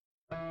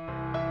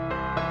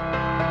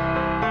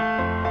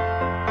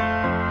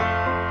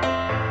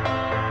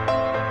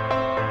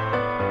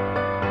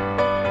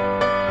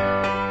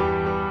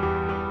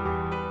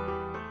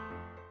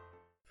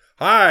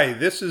Hi,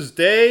 this is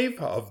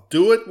Dave of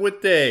Do It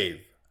With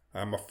Dave.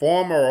 I'm a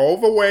former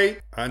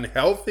overweight,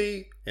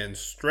 unhealthy, and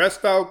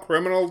stressed out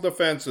criminal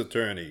defense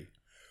attorney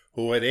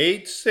who at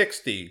age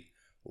 60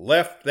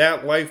 left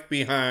that life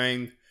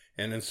behind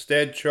and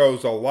instead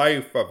chose a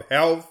life of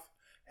health,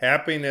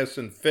 happiness,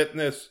 and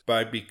fitness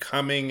by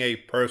becoming a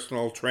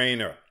personal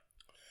trainer.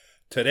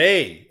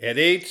 Today, at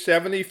age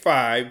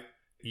 75,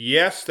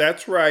 yes,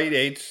 that's right,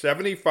 age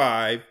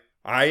 75,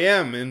 I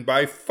am in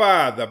by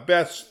far the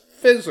best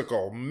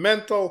physical,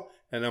 mental,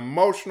 and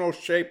emotional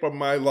shape of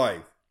my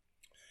life.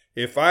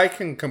 If I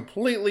can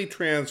completely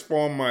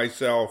transform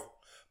myself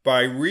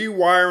by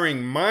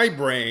rewiring my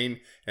brain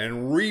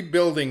and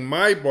rebuilding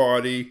my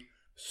body,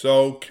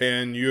 so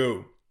can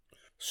you.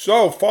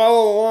 So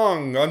follow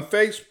along on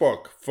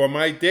Facebook for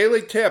my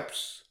daily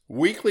tips,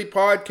 weekly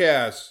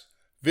podcasts,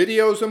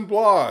 videos, and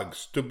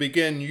blogs to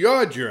begin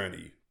your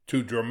journey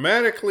to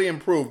dramatically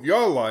improve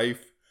your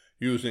life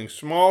using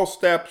small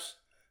steps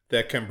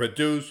that can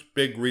produce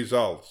big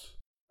results.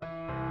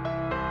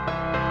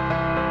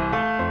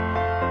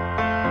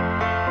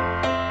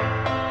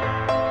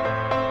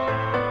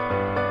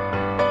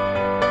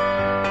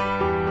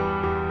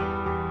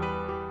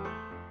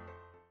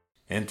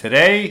 And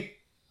today,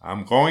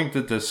 I'm going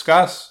to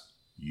discuss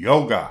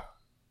yoga.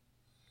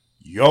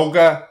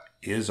 Yoga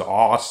is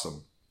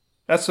awesome.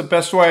 That's the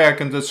best way I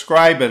can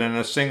describe it in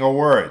a single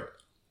word.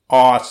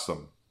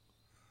 Awesome.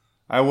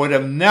 I would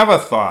have never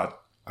thought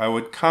I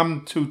would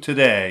come to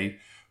today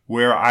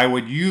where I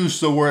would use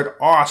the word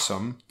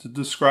awesome to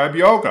describe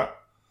yoga.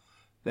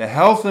 The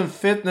health and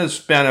fitness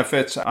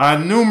benefits are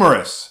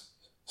numerous,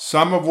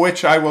 some of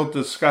which I will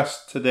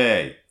discuss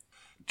today.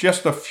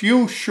 Just a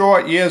few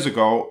short years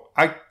ago,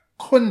 I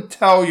couldn't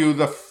tell you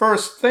the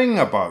first thing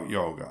about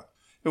yoga.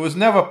 It was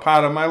never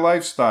part of my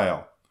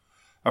lifestyle.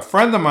 A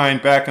friend of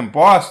mine back in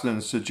Boston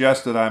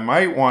suggested I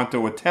might want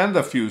to attend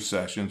a few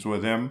sessions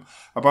with him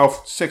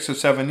about 6 or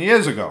 7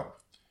 years ago.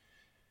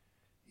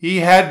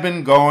 He had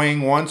been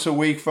going once a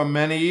week for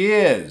many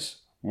years.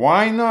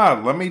 Why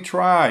not? Let me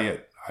try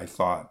it, I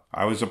thought.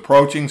 I was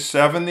approaching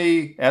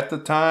 70 at the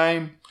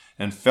time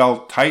and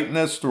felt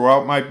tightness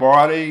throughout my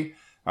body.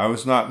 I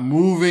was not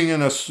moving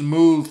in a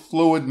smooth,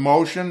 fluid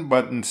motion,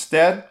 but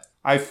instead,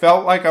 I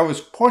felt like I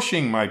was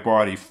pushing my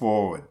body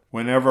forward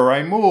whenever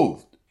I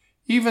moved.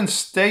 Even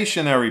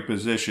stationary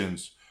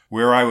positions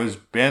where I was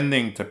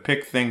bending to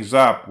pick things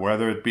up,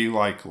 whether it be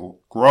like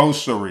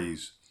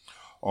groceries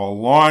or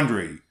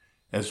laundry,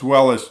 as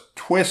well as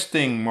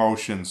twisting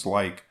motions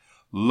like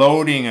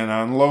loading and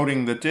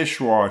unloading the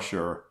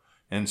dishwasher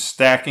and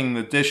stacking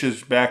the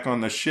dishes back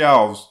on the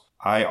shelves,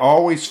 I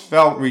always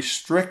felt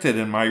restricted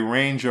in my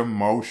range of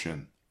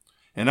motion.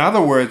 In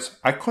other words,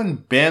 I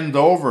couldn't bend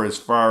over as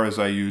far as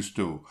I used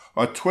to,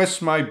 or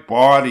twist my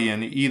body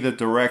in either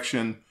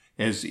direction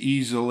as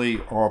easily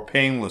or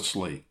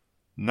painlessly.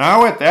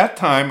 Now at that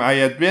time, I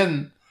had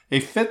been a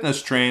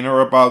fitness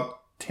trainer about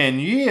 10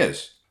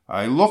 years.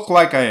 I looked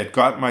like I had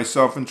got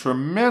myself in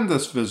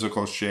tremendous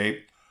physical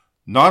shape,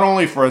 not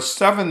only for a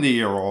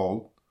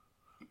 70-year-old,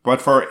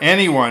 but for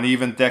anyone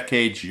even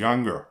decades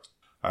younger.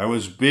 I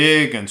was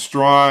big and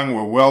strong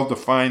with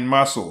well-defined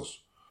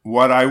muscles.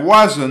 What I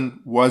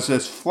wasn't was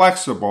as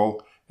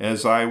flexible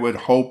as I would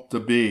hope to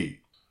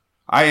be.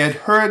 I had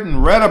heard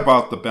and read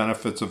about the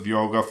benefits of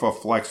yoga for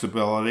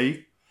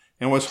flexibility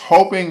and was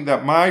hoping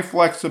that my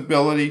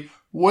flexibility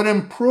would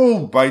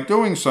improve by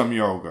doing some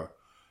yoga.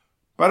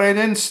 But I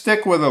didn't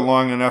stick with it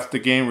long enough to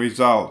gain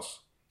results.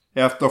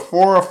 After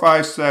 4 or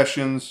 5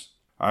 sessions,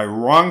 I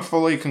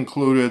wrongfully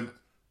concluded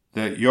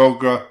that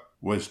yoga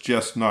was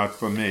just not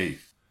for me.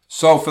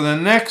 So for the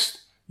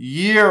next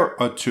year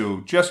or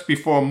two, just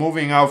before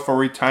moving out for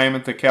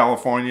retirement to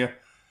California,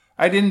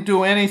 I didn't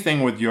do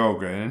anything with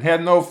yoga and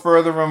had no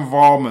further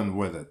involvement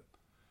with it.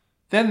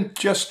 Then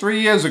just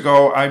 3 years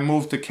ago, I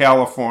moved to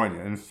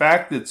California. In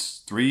fact, it's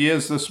 3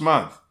 years this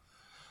month.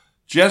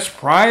 Just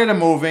prior to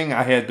moving,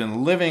 I had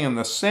been living in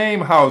the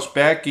same house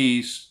back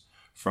east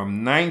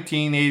from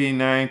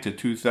 1989 to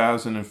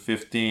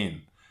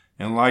 2015,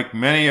 and like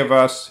many of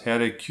us,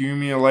 had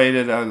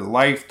accumulated a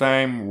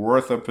lifetime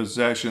worth of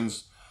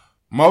possessions,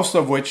 most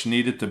of which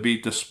needed to be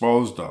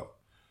disposed of.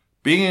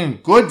 Being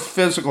in good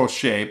physical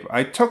shape,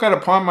 I took it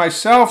upon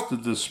myself to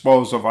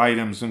dispose of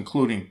items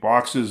including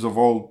boxes of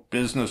old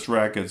business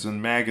records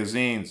and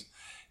magazines,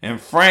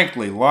 and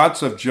frankly,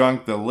 lots of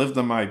junk that lived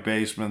in my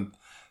basement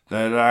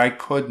that I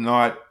could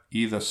not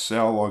either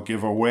sell or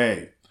give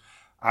away.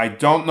 I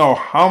don't know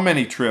how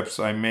many trips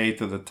I made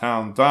to the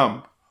town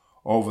dump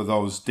over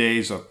those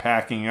days of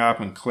packing up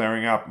and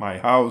clearing up my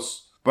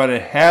house, but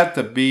it had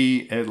to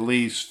be at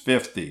least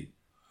 50.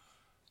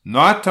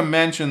 Not to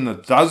mention the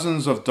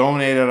dozens of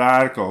donated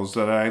articles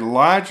that I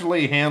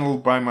largely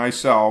handled by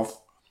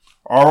myself,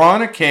 or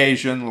on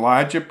occasion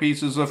larger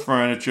pieces of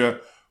furniture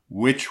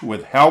which,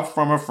 with help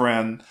from a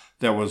friend,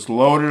 that was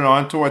loaded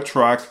onto a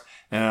truck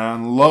and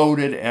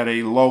unloaded at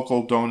a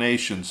local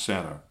donation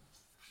center.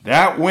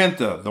 That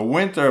winter, the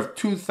winter of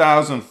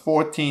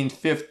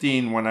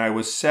 2014-15, when I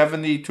was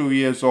 72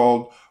 years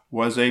old,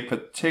 was a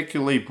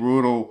particularly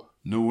brutal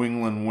New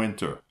England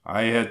winter.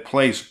 I had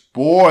placed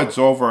boards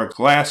over a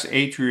glass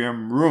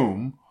atrium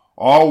room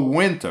all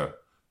winter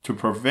to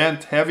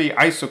prevent heavy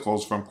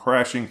icicles from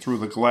crashing through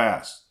the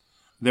glass.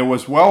 There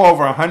was well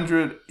over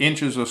 100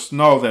 inches of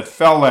snow that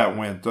fell that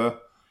winter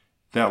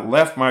that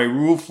left my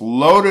roof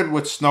loaded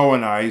with snow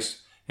and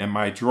ice and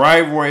my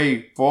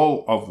driveway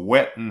full of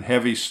wet and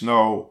heavy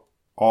snow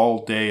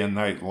all day and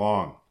night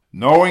long.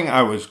 Knowing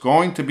I was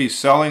going to be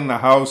selling the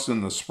house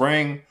in the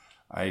spring,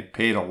 I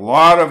paid a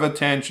lot of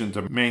attention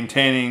to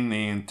maintaining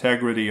the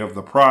integrity of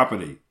the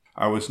property.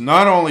 I was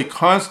not only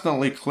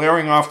constantly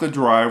clearing off the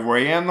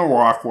driveway and the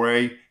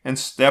walkway and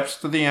steps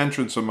to the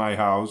entrance of my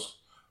house,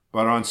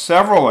 but on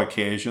several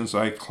occasions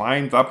I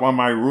climbed up on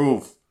my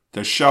roof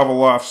to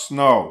shovel off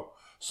snow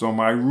so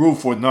my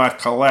roof would not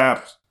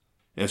collapse.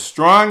 As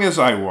strong as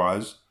I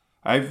was,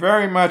 I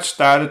very much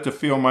started to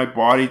feel my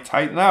body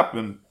tighten up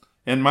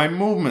and my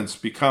movements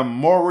become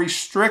more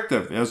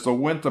restrictive as the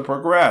winter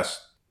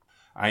progressed.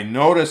 I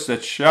noticed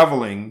that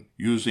shoveling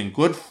using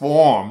good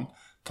form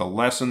to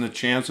lessen the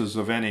chances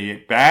of any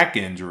back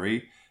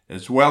injury,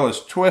 as well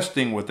as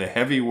twisting with the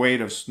heavy weight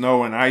of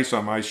snow and ice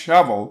on my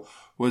shovel,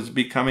 was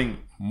becoming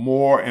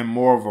more and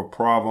more of a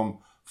problem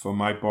for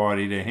my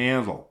body to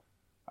handle.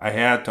 I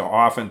had to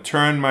often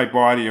turn my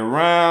body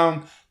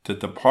around to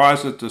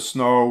deposit the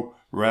snow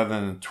rather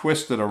than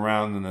twist it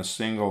around in a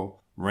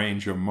single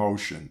range of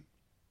motion.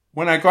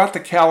 When I got to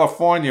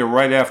California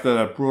right after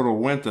that brutal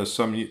winter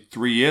some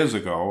 3 years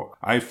ago,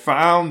 I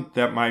found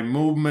that my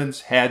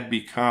movements had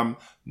become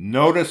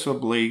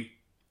noticeably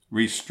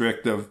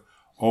restrictive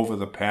over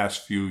the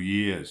past few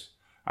years.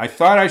 I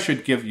thought I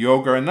should give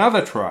yoga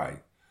another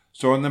try.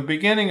 So in the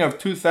beginning of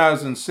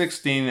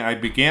 2016, I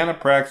began a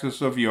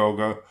practice of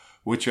yoga,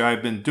 which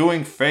I've been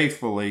doing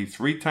faithfully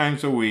 3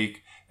 times a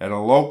week at a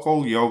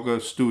local yoga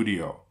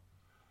studio.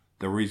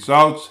 The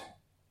results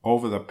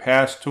over the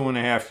past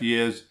 2.5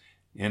 years,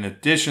 in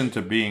addition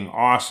to being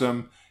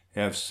awesome,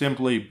 have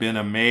simply been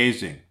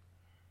amazing.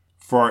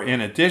 For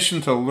in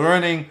addition to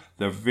learning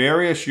the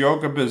various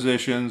yoga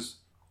positions,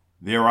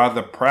 there are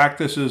the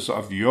practices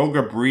of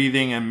yoga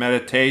breathing and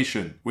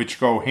meditation, which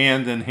go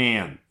hand in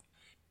hand.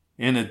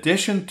 In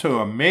addition to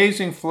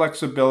amazing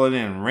flexibility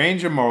and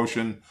range of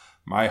motion,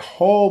 my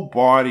whole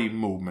body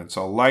movements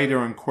are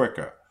lighter and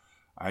quicker.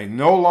 I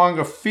no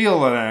longer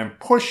feel that I am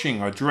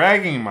pushing or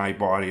dragging my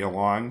body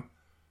along,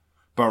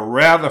 but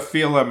rather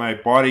feel that my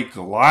body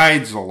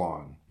glides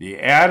along. The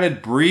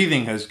added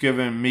breathing has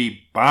given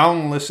me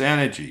boundless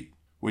energy,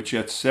 which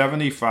at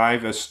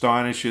 75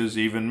 astonishes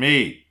even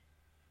me.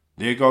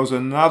 There goes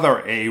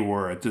another A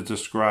word to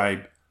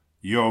describe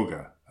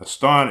yoga,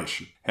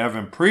 astonishing.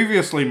 Having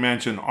previously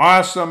mentioned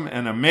awesome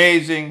and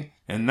amazing,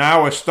 and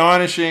now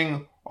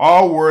astonishing,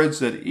 all words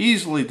that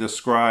easily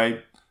describe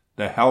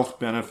the health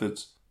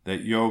benefits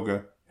that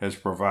yoga has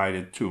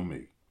provided to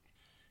me.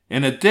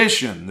 In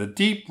addition, the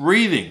deep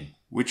breathing,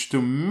 which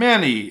to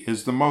many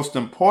is the most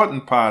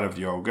important part of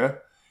yoga,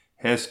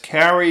 has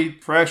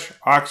carried fresh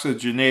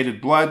oxygenated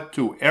blood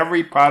to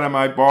every part of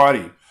my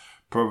body,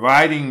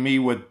 providing me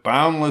with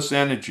boundless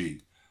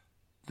energy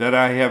that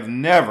I have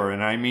never,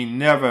 and I mean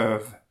never,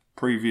 have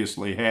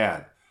previously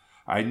had.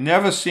 I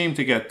never seem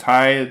to get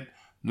tired,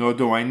 nor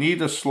do I need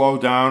to slow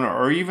down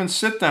or even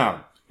sit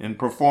down in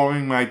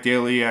performing my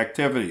daily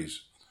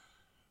activities,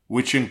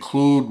 which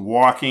include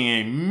walking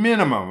a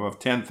minimum of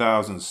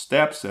 10,000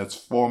 steps, that's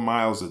 4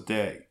 miles a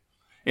day.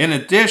 In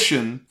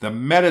addition, the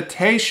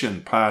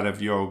meditation part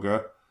of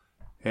yoga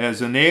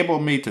has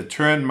enabled me to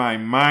turn my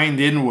mind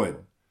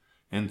inward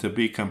and to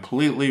be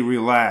completely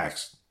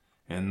relaxed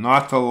and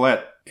not to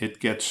let it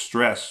get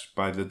stressed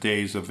by the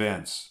day's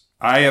events.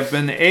 I have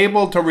been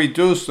able to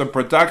reduce the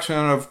production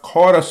of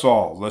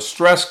cortisol, the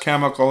stress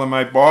chemical in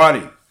my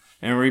body,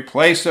 and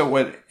replace it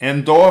with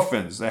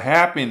endorphins, the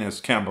happiness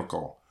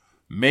chemical,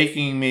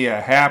 making me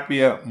a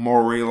happier,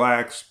 more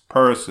relaxed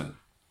person.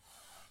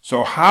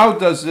 So how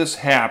does this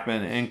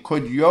happen, and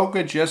could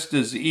yoga just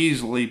as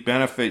easily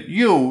benefit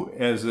you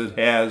as it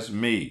has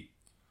me?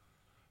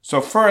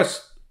 So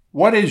first,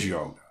 what is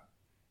yoga?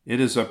 It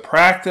is a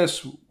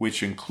practice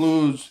which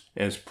includes,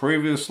 as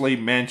previously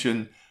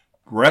mentioned,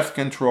 breath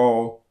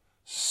control,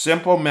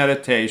 simple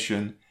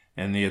meditation,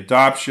 and the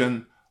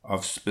adoption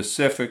of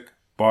specific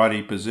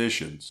body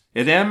positions.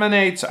 It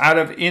emanates out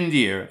of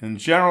India and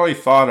generally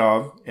thought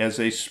of as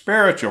a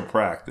spiritual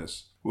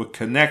practice with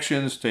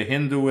connections to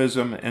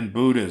Hinduism and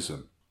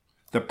Buddhism.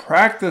 The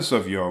practice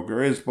of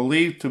yoga is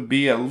believed to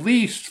be at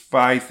least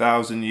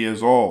 5,000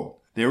 years old.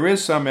 There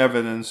is some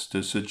evidence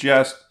to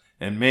suggest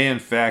and may in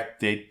fact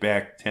date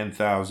back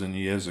 10,000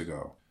 years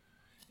ago.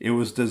 It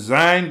was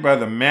designed by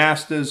the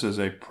masters as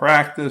a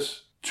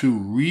practice to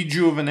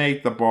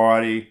rejuvenate the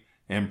body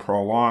and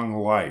prolong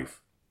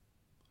life.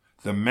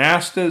 The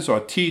masters or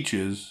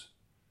teachers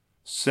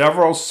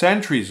several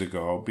centuries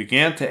ago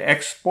began to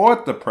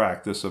export the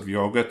practice of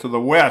yoga to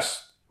the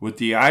West with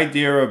the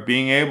idea of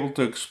being able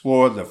to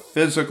explore the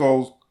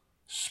physical,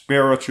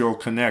 spiritual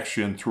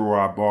connection through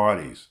our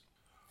bodies.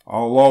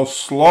 Although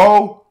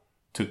slow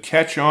to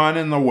catch on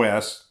in the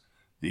West,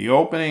 The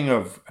opening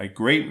of a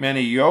great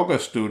many yoga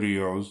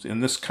studios in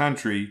this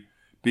country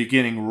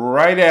beginning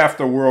right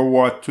after World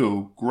War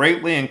II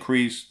greatly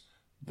increased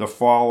the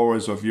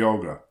followers of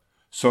yoga.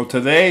 So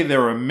today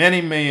there are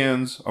many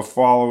millions of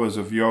followers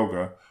of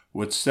yoga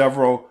with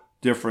several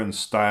different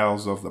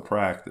styles of the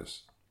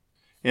practice.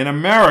 In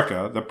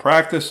America, the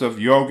practice of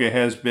yoga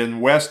has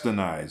been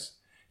westernized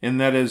in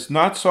that it is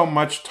not so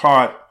much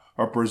taught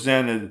or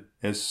presented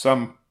as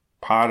some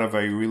part of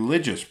a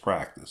religious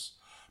practice,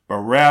 but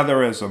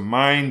rather as a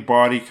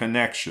mind-body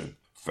connection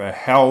for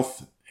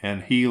health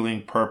and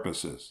healing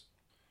purposes.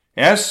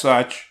 As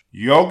such,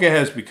 yoga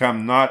has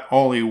become not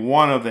only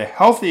one of the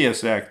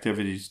healthiest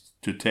activities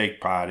to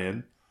take part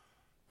in,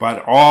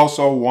 but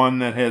also one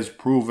that has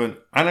proven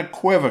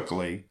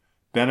unequivocally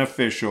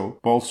beneficial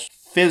both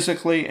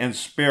physically and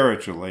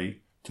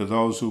spiritually to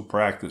those who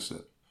practice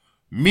it.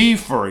 Me,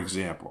 for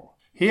example.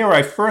 Here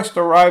I first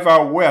arrive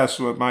out west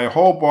with my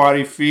whole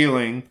body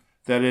feeling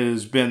that it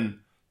has been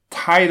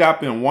tied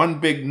up in one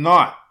big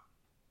knot.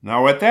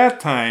 Now at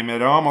that time,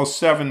 at almost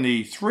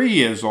 73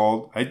 years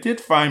old, I did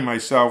find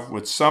myself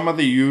with some of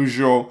the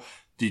usual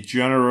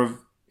degenerative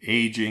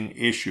aging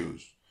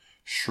issues.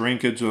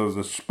 Shrinkage of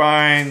the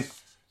spine,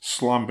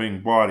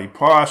 slumping body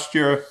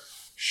posture,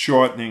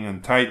 shortening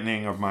and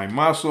tightening of my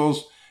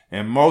muscles,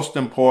 and most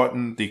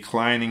important,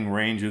 declining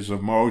ranges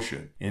of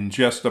motion in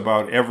just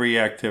about every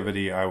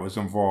activity I was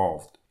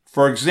involved.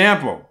 For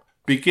example,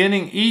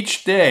 beginning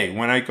each day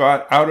when I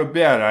got out of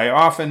bed, I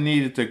often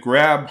needed to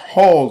grab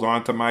hold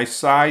onto my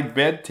side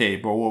bed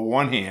table with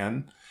one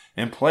hand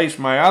and place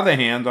my other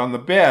hand on the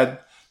bed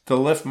to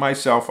lift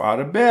myself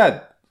out of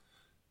bed.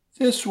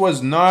 This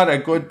was not a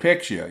good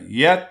picture,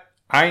 yet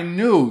I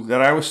knew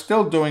that I was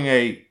still doing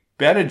a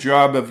better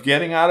job of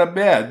getting out of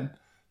bed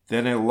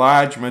than a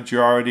large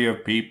majority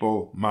of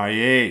people my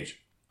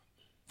age.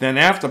 Then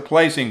after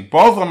placing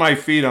both of my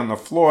feet on the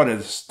floor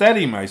to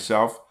steady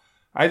myself,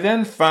 I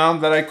then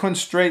found that I couldn't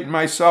straighten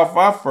myself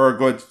up for a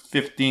good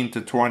 15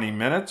 to 20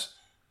 minutes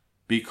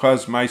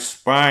because my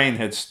spine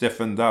had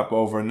stiffened up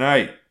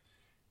overnight.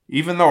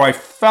 Even though I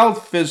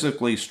felt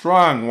physically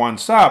strong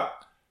once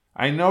up,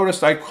 I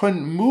noticed I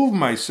couldn't move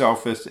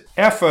myself as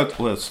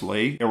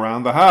effortlessly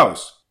around the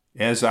house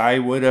as I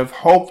would have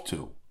hoped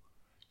to.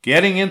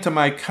 Getting into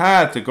my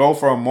car to go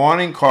for a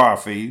morning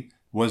coffee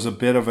was a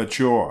bit of a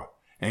chore,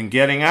 and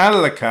getting out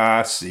of the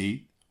car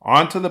seat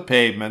onto the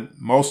pavement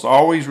most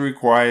always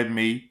required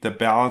me to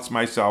balance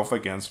myself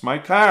against my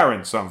car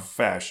in some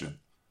fashion.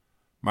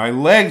 My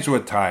legs were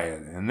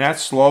tired, and that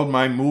slowed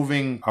my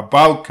moving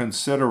about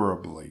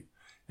considerably,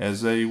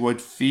 as they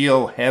would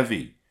feel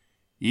heavy,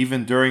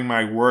 even during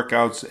my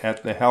workouts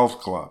at the health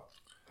club.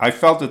 I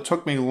felt it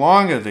took me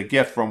longer to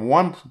get from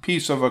one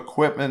piece of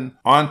equipment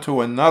onto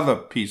another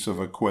piece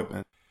of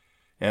equipment.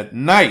 At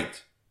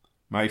night,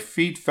 my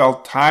feet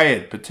felt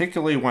tired,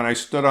 particularly when I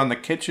stood on the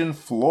kitchen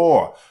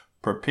floor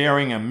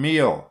preparing a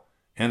meal,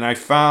 and I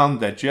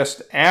found that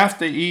just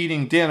after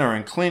eating dinner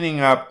and cleaning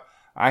up,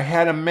 I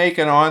had to make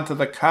it onto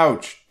the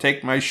couch,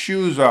 take my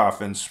shoes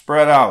off, and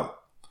spread out.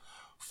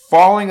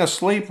 Falling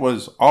asleep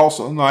was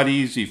also not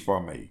easy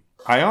for me.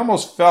 I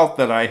almost felt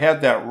that I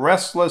had that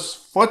restless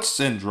foot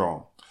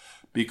syndrome,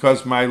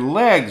 because my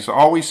legs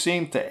always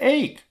seemed to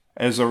ache.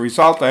 As a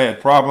result, I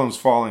had problems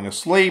falling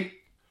asleep,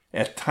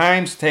 at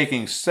times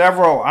taking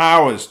several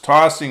hours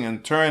tossing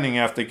and turning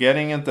after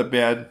getting into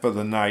bed for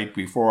the night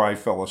before I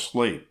fell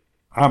asleep.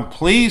 I'm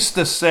pleased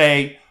to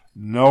say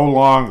no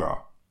longer.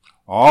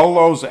 All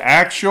those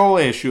actual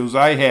issues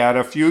I had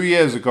a few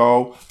years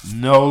ago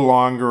no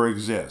longer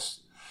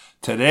exist.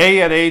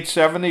 Today at age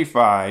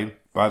 75,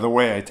 by the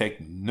way, I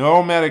take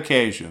no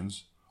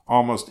medications.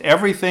 Almost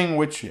everything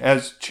which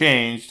has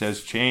changed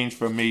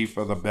for me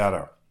for the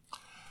better.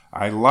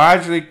 I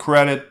largely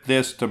credit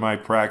this to my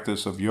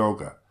practice of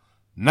yoga.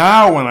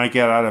 Now when I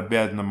get out of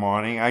bed in the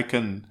morning, I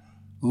can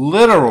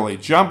literally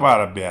jump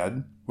out of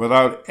bed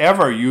without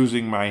ever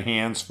using my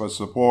hands for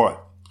support.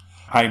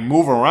 I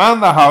move around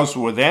the house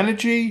with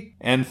energy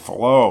and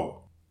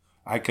flow.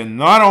 I can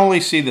not only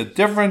see the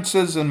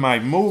differences in my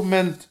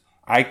movement,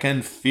 I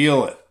can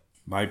feel it.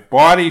 My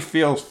body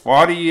feels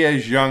 40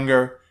 years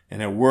younger,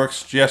 and it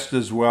works just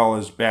as well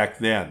as back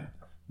then,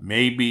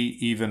 maybe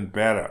even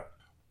better.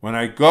 When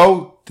I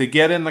go to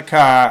get in the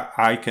car,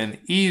 I can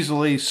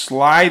easily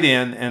slide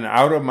in and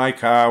out of my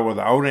car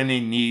without any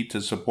need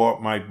to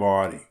support my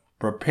body.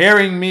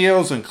 Preparing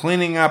meals and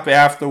cleaning up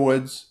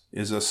afterwards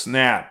is a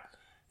snap,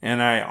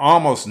 and I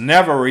almost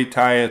never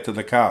retire to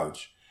the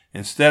couch.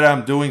 Instead,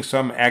 I'm doing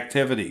some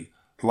activity,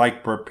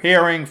 like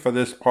preparing for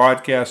this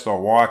podcast or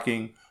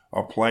walking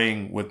or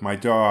playing with my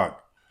dog.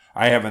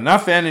 I have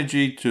enough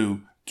energy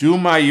to do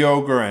my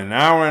yoga an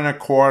hour and a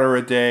quarter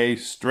a day,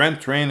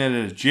 strength train at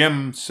a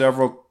gym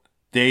several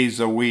days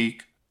a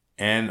week,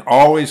 and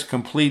always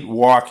complete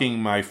walking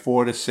my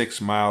 4 to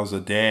 6 miles a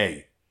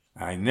day.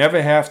 I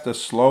never have to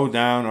slow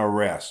down or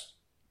rest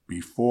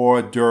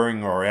before,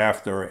 during, or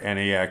after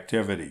any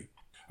activity.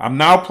 I'm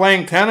now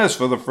playing tennis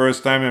for the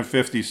first time in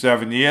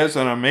 57 years,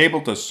 and I'm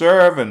able to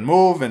serve and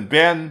move and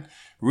bend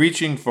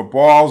reaching for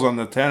balls on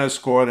the tennis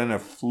court in a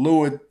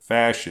fluid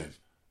fashion.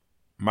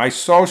 My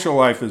social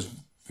life is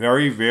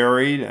very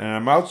varied, and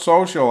I'm out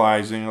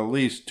socializing at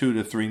least 2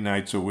 to 3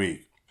 nights a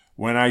week.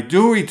 When I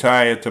do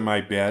retire to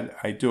my bed,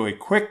 I do a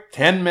quick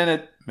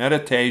 10-minute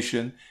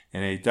meditation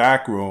in a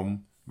dark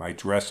room, my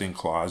dressing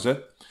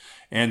closet,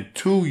 and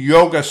 2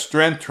 yoga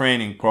strength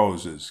training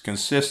poses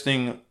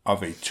consisting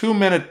of a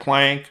 2-minute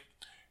plank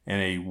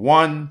and a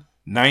 1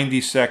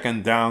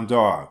 90-second down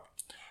dog.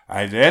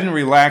 I then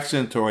relax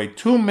into a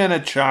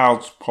 2-minute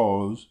child's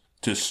pose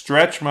to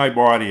stretch my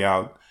body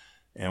out,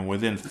 and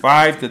within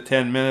 5 to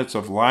 10 minutes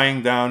of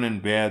lying down in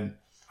bed,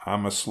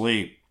 I'm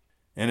asleep.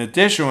 In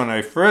addition, when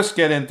I first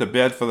get into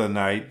bed for the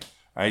night,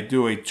 I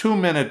do a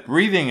 2-minute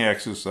breathing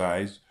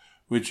exercise,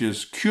 which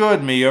has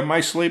cured me of my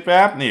sleep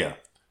apnea.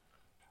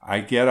 I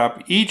get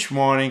up each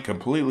morning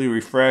completely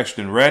refreshed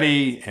and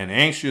ready and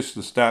anxious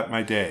to start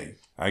my day.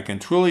 I can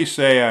truly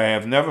say I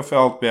have never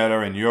felt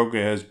better, and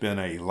yoga has been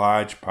a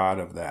large part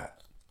of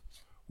that.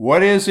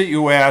 What is it,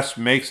 you ask,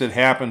 makes it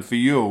happen for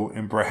you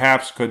and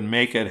perhaps could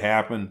make it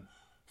happen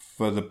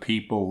for the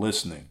people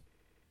listening?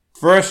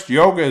 First,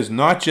 yoga is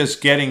not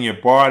just getting your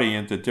body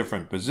into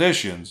different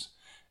positions.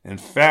 In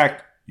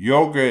fact,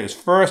 yoga is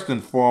first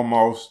and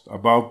foremost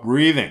about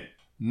breathing,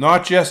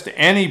 not just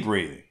any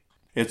breathing.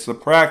 It's the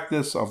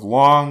practice of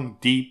long,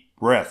 deep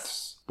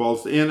breaths,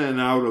 both in and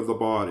out of the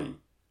body.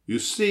 You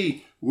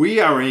see, we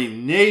are a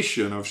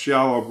nation of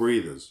shallow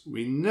breathers.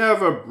 We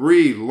never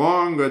breathe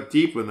long or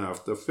deep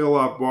enough to fill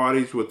our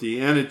bodies with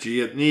the energy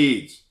it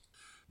needs.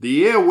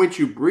 The air which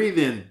you breathe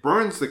in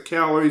burns the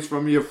calories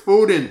from your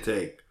food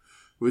intake,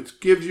 which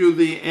gives you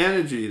the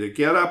energy to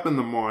get up in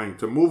the morning,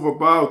 to move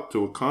about,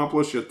 to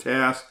accomplish your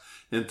task,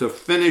 and to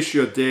finish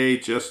your day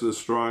just as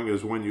strong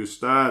as when you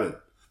started.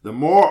 The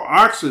more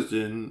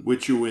oxygen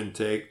which you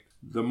intake,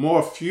 the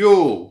more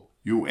fuel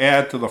you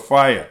add to the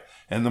fire,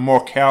 and the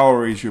more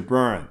calories you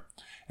burn.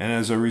 And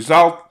as a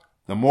result,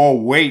 the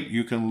more weight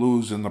you can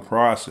lose in the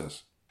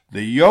process.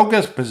 The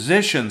yoga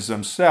positions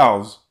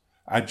themselves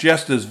are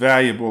just as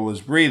valuable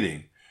as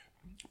breathing,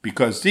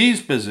 because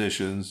these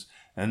positions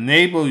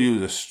enable you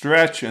to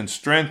stretch and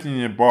strengthen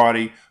your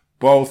body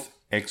both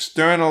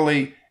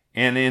externally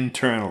and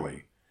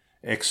internally.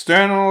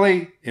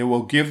 Externally, it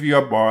will give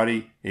your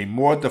body a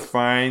more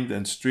defined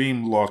and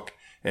streamed look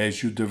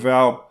as you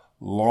develop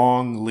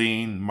long,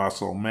 lean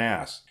muscle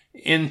mass.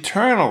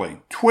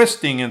 Internally,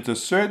 twisting into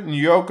certain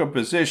yoga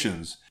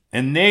positions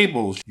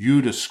enables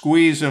you to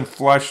squeeze and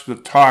flush the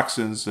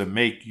toxins that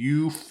make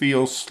you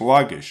feel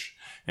sluggish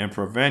and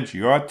prevent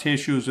your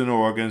tissues and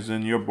organs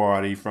in your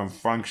body from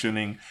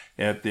functioning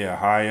at their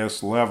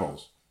highest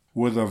levels.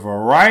 With a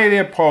variety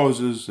of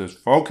poses that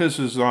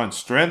focuses on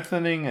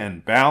strengthening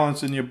and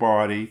balancing your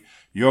body,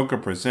 yoga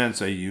presents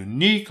a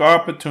unique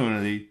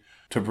opportunity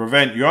to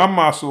prevent your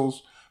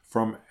muscles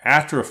from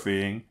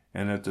atrophying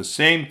and at the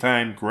same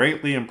time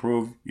greatly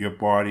improve your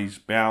body's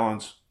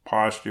balance,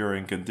 posture,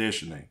 and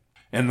conditioning.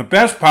 And the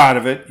best part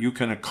of it, you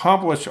can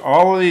accomplish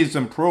all of these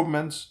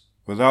improvements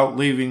without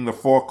leaving the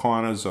 4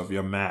 corners of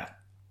your mat.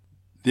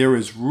 There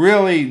is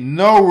really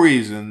no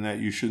reason that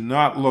you should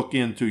not look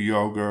into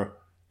yoga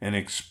and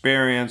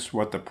experience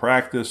what the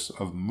practice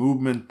of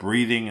movement,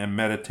 breathing, and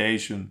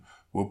meditation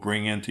will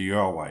bring into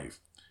your life.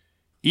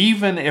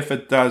 Even if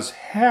it does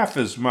half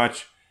as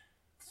much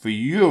for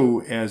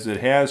you as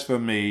it has for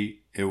me,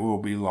 it will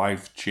be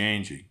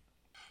life-changing.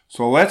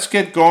 So let's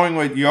get going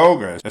with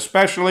yoga,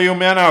 especially you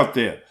men out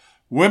there.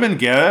 Women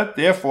get it.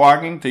 They're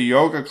flocking to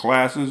yoga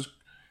classes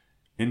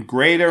in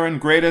greater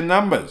and greater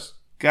numbers.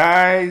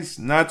 Guys,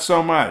 not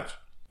so much.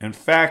 In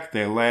fact,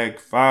 they lag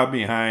far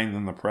behind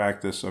in the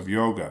practice of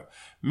yoga.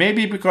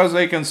 Maybe because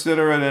they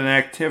consider it an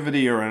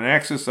activity or an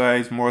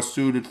exercise more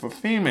suited for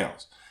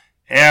females.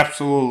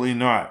 Absolutely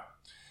not.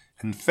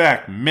 In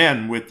fact,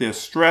 men with their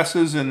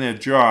stresses in their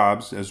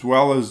jobs, as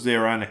well as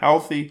their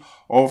unhealthy,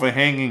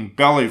 overhanging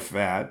belly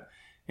fat,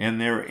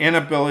 and their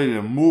inability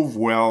to move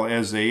well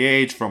as they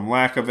age from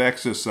lack of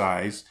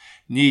exercise,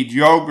 need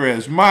yoga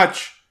as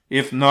much,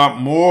 if not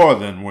more,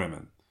 than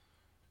women.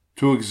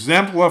 To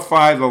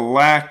exemplify the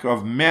lack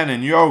of men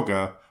in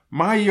yoga,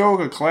 my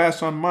yoga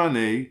class on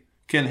Monday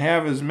can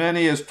have as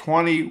many as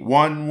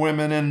 21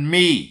 women and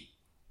me.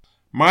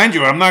 Mind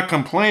you, I'm not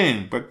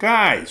complaining, but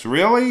guys,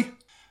 really?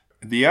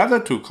 The other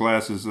 2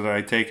 classes that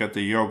I take at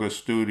the yoga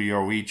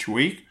studio each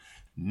week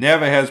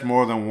never has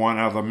more than 1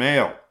 other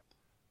male.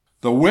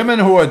 The women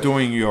who are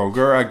doing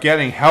yoga are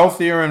getting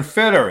healthier and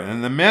fitter,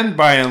 and the men,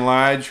 by and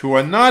large, who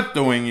are not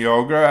doing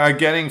yoga are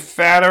getting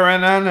fatter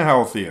and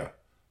unhealthier.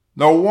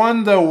 No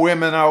wonder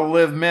women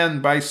outlive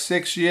men by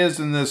 6 years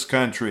in this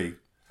country.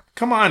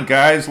 Come on,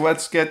 guys,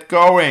 let's get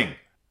going.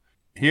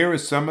 Here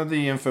is some of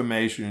the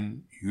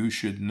information you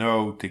should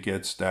know to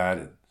get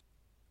started.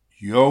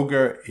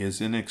 Yoga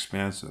is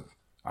inexpensive.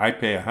 I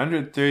pay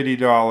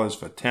 $130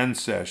 for 10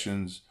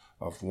 sessions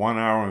of 1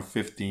 hour and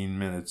 15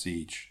 minutes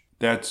each.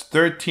 That's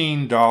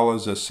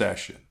 $13 a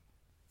session.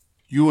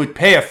 You would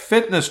pay a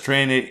fitness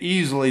trainer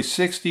easily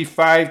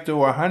 $65 to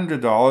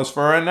 $100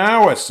 for an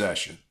hour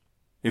session.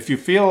 If you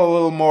feel a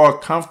little more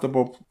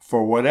comfortable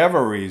for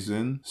whatever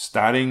reason,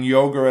 starting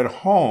yoga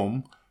at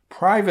home,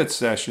 private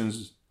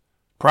sessions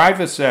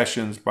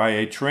by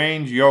a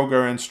trained yoga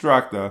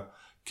instructor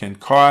can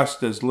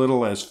cost as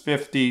little as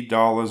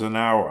 $50 an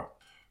hour.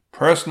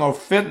 Personal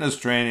fitness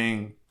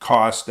training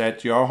cost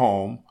at your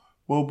home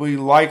will be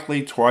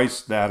likely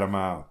twice that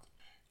amount.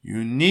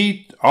 You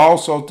need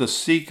also to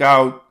seek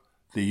out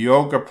the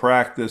yoga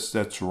practice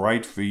that's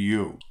right for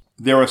you.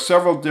 There are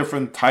several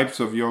different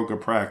types of yoga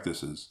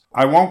practices.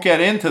 I won't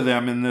get into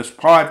them in this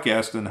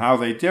podcast and how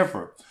they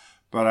differ,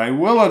 but I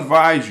will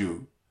advise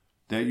you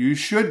that you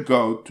should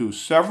go to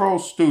several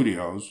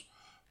studios,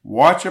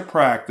 watch a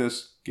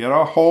practice, get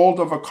a hold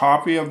of a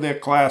copy of their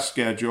class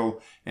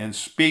schedule, and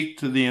speak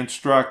to the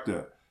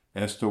instructor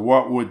as to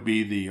what would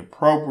be the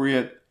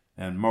appropriate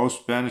and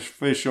most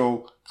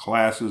beneficial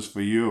classes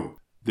for you.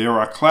 There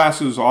are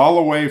classes all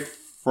the way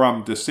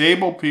from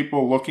disabled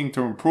people looking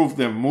to improve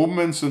their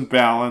movements and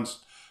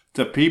balance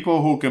to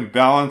people who can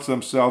balance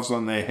themselves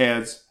on their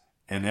heads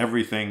and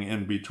everything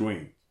in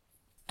between.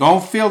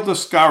 Don't feel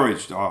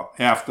discouraged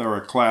after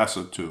a class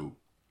or two.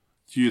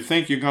 Do you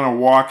think you're going to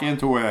walk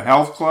into a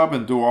health club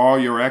and do all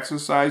your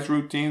exercise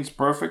routines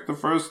perfect the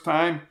first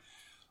time?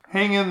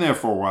 Hang in there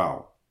for a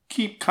while.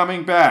 Keep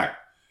coming back.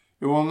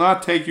 It will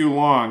not take you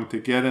long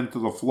to get into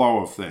the flow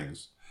of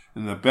things,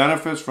 and the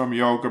benefits from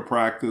yoga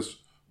practice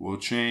will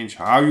change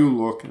how you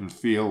look and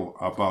feel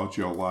about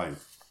your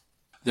life.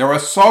 There are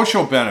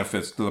social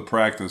benefits to the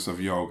practice of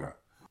yoga.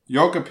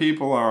 Yoga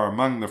people are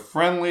among the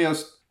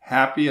friendliest,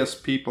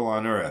 happiest people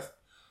on earth.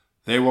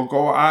 They will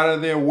go out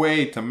of their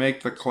way to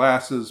make the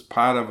classes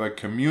part of a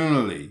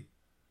community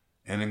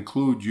and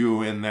include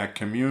you in that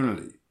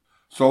community.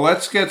 So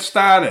let's get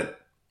started.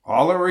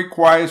 All it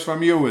requires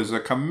from you is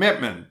a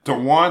commitment to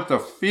want to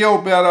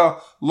feel better,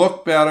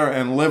 look better,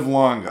 and live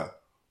longer.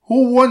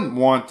 Who wouldn't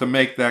want to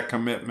make that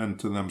commitment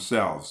to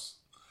themselves?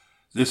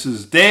 This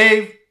is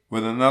Dave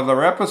with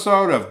another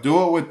episode of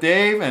Do It with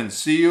Dave, and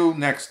see you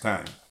next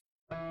time.